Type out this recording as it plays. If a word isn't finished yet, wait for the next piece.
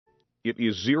It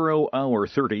is 0 hour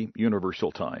 30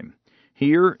 Universal Time.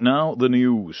 Here, now, the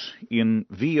news in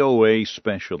VOA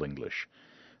Special English.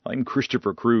 I'm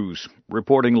Christopher Cruz,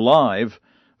 reporting live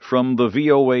from the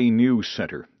VOA News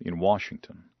Center in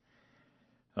Washington.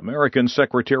 American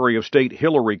Secretary of State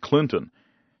Hillary Clinton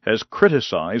has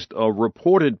criticized a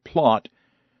reported plot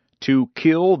to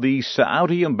kill the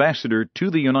Saudi ambassador to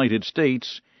the United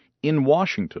States in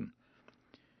Washington.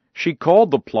 She called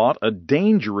the plot a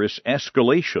dangerous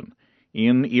escalation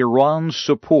in Iran's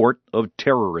support of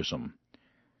terrorism.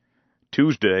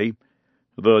 Tuesday,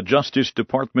 the Justice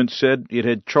Department said it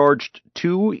had charged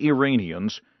 2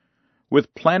 Iranians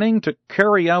with planning to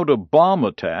carry out a bomb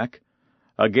attack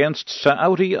against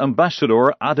Saudi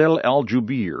Ambassador Adel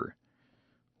al-Jubeir.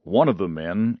 One of the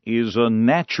men is a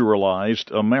naturalized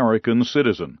American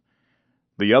citizen.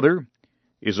 The other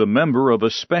is a member of a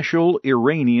special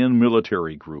Iranian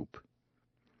military group.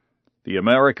 The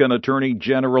American Attorney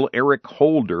General Eric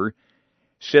Holder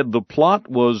said the plot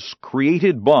was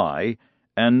created by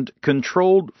and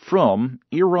controlled from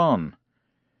Iran.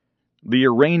 The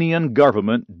Iranian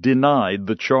government denied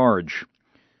the charge.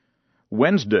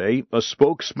 Wednesday, a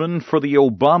spokesman for the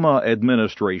Obama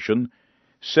administration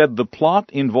said the plot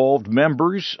involved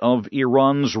members of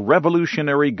Iran's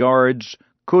Revolutionary Guard's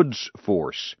Quds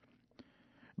Force.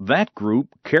 That group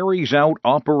carries out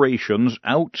operations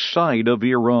outside of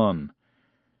Iran.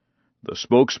 The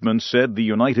spokesman said the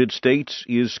United States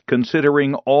is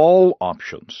considering all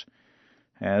options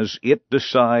as it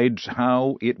decides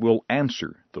how it will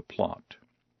answer the plot.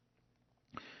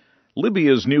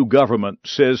 Libya's new government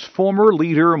says former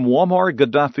leader Muammar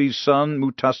Gaddafi's son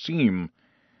Mutassim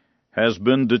has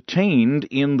been detained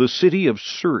in the city of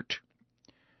Sirte.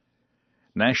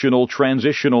 National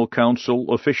Transitional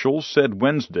Council officials said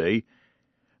Wednesday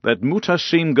that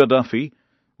Mutassim Gaddafi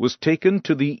was taken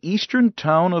to the eastern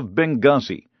town of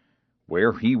Benghazi,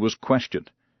 where he was questioned.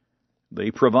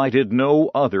 They provided no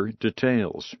other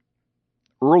details.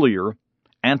 Earlier,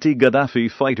 anti-Gaddafi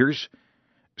fighters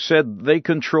said they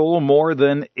control more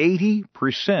than 80%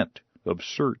 of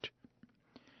Sirte.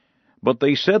 But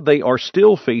they said they are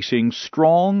still facing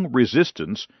strong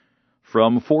resistance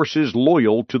from forces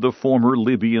loyal to the former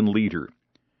Libyan leader.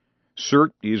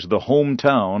 Sirte is the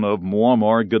hometown of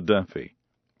Muammar Gaddafi.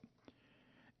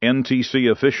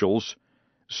 NTC officials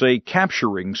say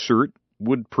capturing Sirte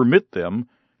would permit them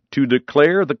to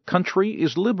declare the country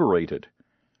is liberated.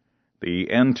 The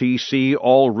NTC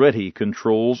already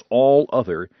controls all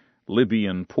other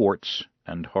Libyan ports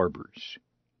and harbors.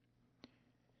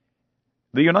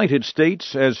 The United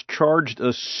States has charged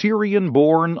a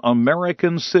Syrian-born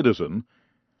American citizen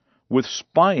with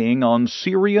spying on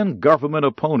Syrian government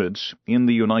opponents in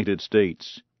the United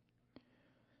States.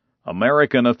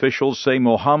 American officials say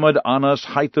Mohammed Anas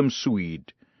Haitham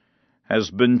Suid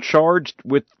has been charged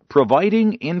with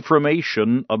providing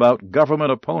information about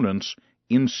government opponents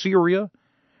in Syria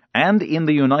and in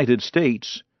the United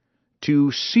States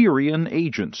to Syrian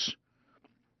agents.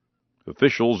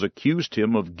 Officials accused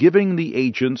him of giving the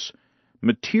agents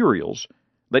materials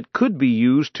that could be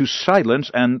used to silence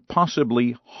and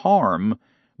possibly harm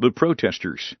the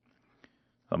protesters.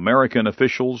 American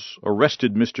officials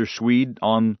arrested Mr. Suid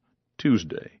on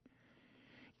Tuesday.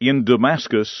 In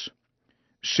Damascus,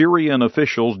 Syrian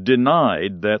officials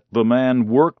denied that the man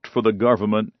worked for the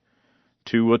government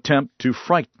to attempt to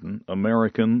frighten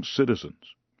American citizens.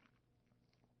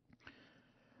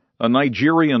 A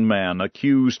Nigerian man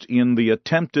accused in the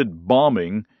attempted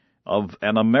bombing of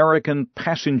an American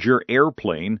passenger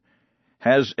airplane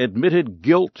has admitted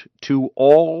guilt to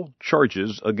all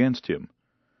charges against him.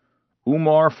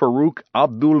 Umar Farouk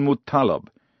Abdul Muttalib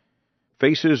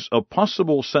faces a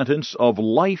possible sentence of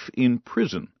life in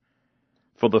prison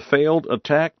for the failed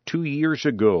attack 2 years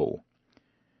ago.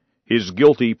 His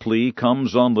guilty plea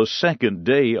comes on the second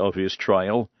day of his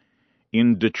trial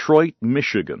in Detroit,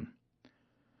 Michigan.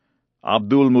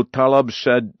 Abdul Muttalib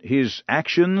said his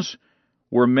actions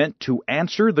were meant to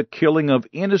answer the killing of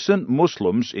innocent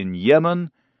Muslims in Yemen,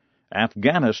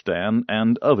 Afghanistan,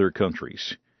 and other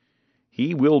countries.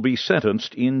 He will be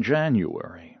sentenced in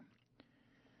January.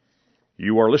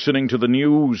 You are listening to the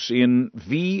news in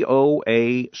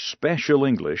VOA Special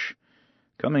English,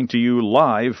 coming to you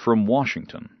live from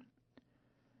Washington.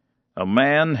 A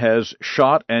man has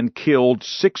shot and killed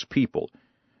 6 people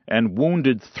and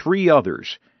wounded 3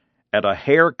 others at a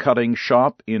hair-cutting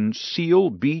shop in Seal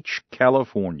Beach,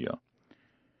 California.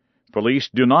 Police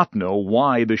do not know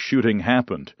why the shooting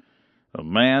happened. A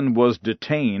man was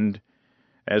detained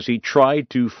as he tried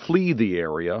to flee the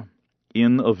area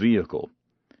in a vehicle.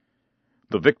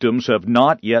 The victims have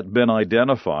not yet been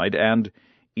identified, and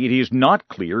it is not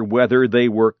clear whether they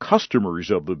were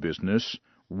customers of the business,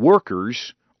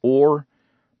 workers, or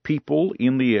people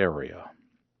in the area.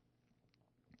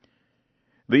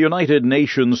 The United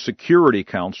Nations Security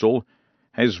Council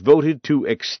has voted to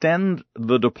extend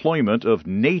the deployment of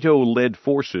NATO-led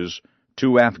forces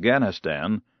to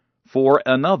Afghanistan for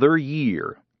another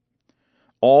year.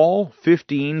 All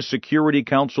 15 Security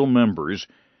Council members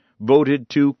voted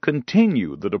to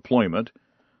continue the deployment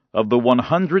of the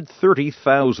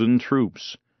 130,000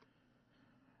 troops.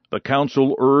 The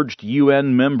Council urged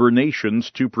UN member nations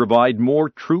to provide more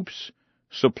troops,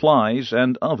 supplies,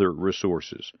 and other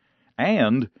resources,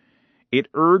 and it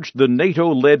urged the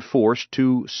NATO-led force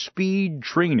to speed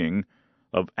training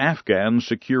of Afghan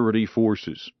security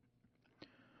forces.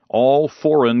 All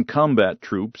foreign combat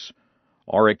troops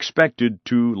are expected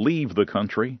to leave the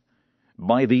country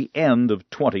by the end of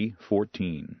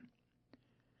 2014.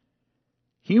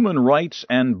 Human rights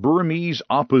and Burmese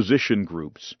opposition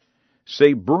groups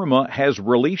say Burma has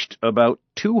released about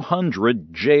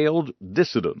 200 jailed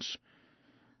dissidents,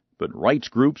 but rights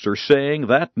groups are saying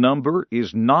that number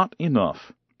is not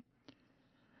enough.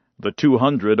 The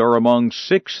 200 are among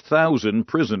 6,000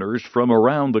 prisoners from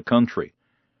around the country.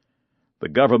 The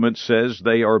government says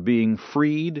they are being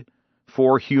freed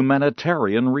for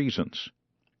humanitarian reasons.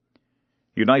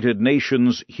 United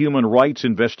Nations human rights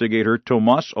investigator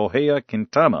Tomas Ohea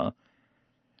Quintana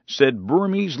said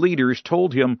Burmese leaders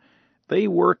told him they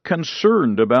were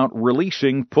concerned about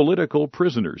releasing political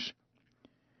prisoners.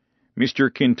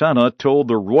 Mr. Quintana told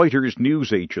the Reuters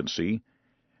news agency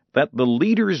that the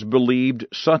leaders believed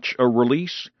such a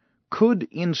release could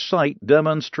incite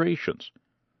demonstrations.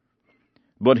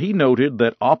 But he noted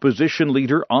that opposition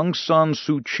leader Aung San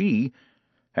Suu Kyi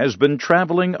has been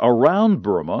traveling around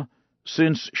Burma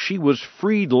since she was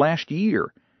freed last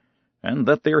year, and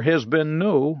that there has been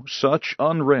no such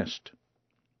unrest.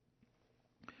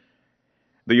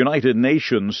 The United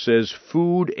Nations says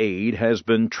food aid has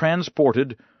been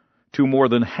transported to more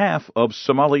than half of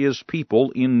Somalia's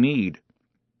people in need.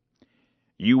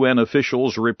 UN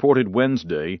officials reported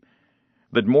Wednesday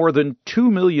that more than 2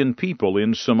 million people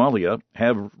in Somalia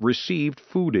have received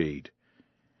food aid.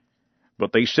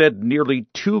 But they said nearly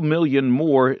 2 million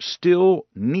more still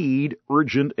need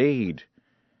urgent aid.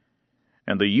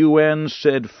 And the UN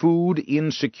said food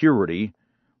insecurity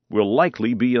will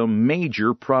likely be a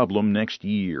major problem next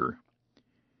year.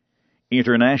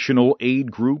 International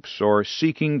aid groups are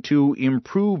seeking to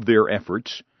improve their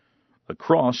efforts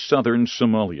across southern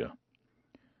Somalia.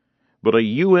 But a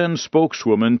UN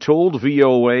spokeswoman told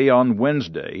VOA on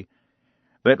Wednesday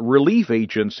that relief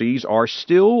agencies are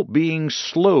still being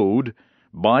slowed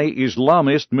by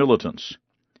Islamist militants.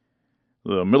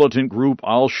 The militant group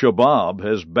Al-Shabaab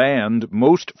has banned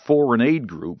most foreign aid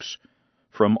groups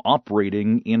from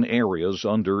operating in areas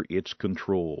under its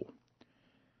control.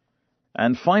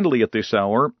 And finally at this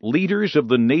hour, leaders of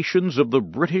the nations of the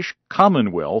British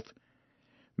Commonwealth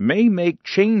may make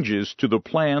changes to the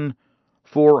plan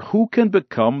for who can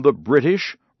become the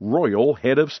British Royal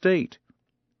Head of State.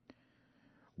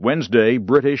 Wednesday,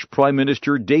 British Prime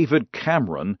Minister David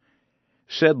Cameron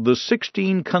said the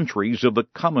 16 countries of the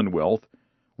Commonwealth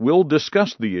will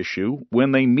discuss the issue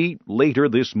when they meet later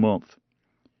this month.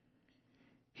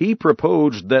 He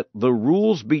proposed that the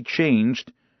rules be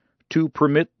changed to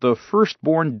permit the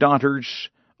firstborn daughters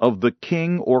of the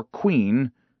king or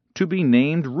queen to be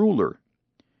named ruler.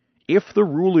 If the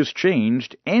rule is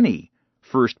changed, any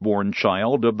firstborn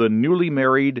child of the newly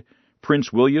married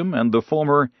Prince William and the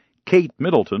former Kate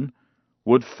Middleton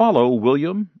would follow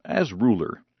William as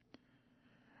ruler.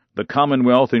 The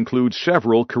Commonwealth includes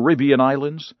several Caribbean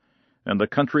islands and the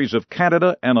countries of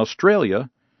Canada and Australia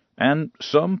and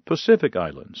some Pacific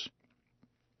islands.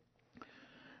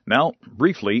 Now,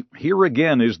 briefly, here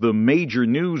again is the major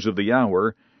news of the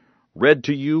hour, read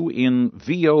to you in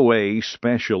VOA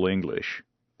Special English.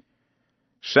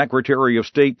 Secretary of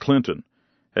State Clinton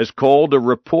has called a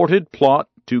reported plot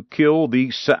to kill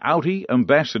the Saudi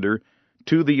ambassador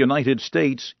to the United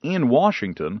States in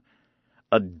Washington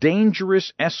a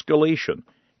dangerous escalation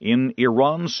in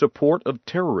Iran's support of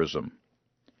terrorism.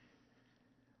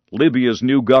 Libya's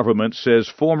new government says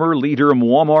former leader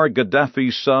Muammar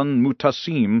Gaddafi's son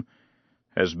Mutassim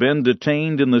has been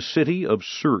detained in the city of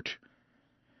Sirte,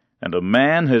 and a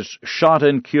man has shot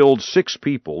and killed 6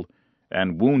 people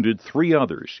and wounded 3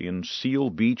 others in Seal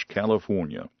Beach,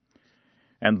 California.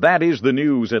 And that is the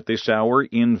news at this hour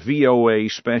in VOA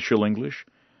Special English.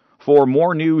 For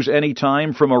more news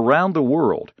anytime from around the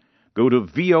world, go to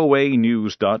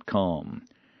voanews.com.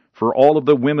 For all of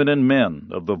the women and men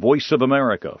of the Voice of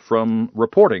America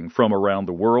reporting from around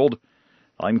the world,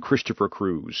 I'm Christopher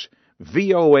Cruz.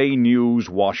 VOA News,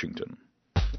 Washington.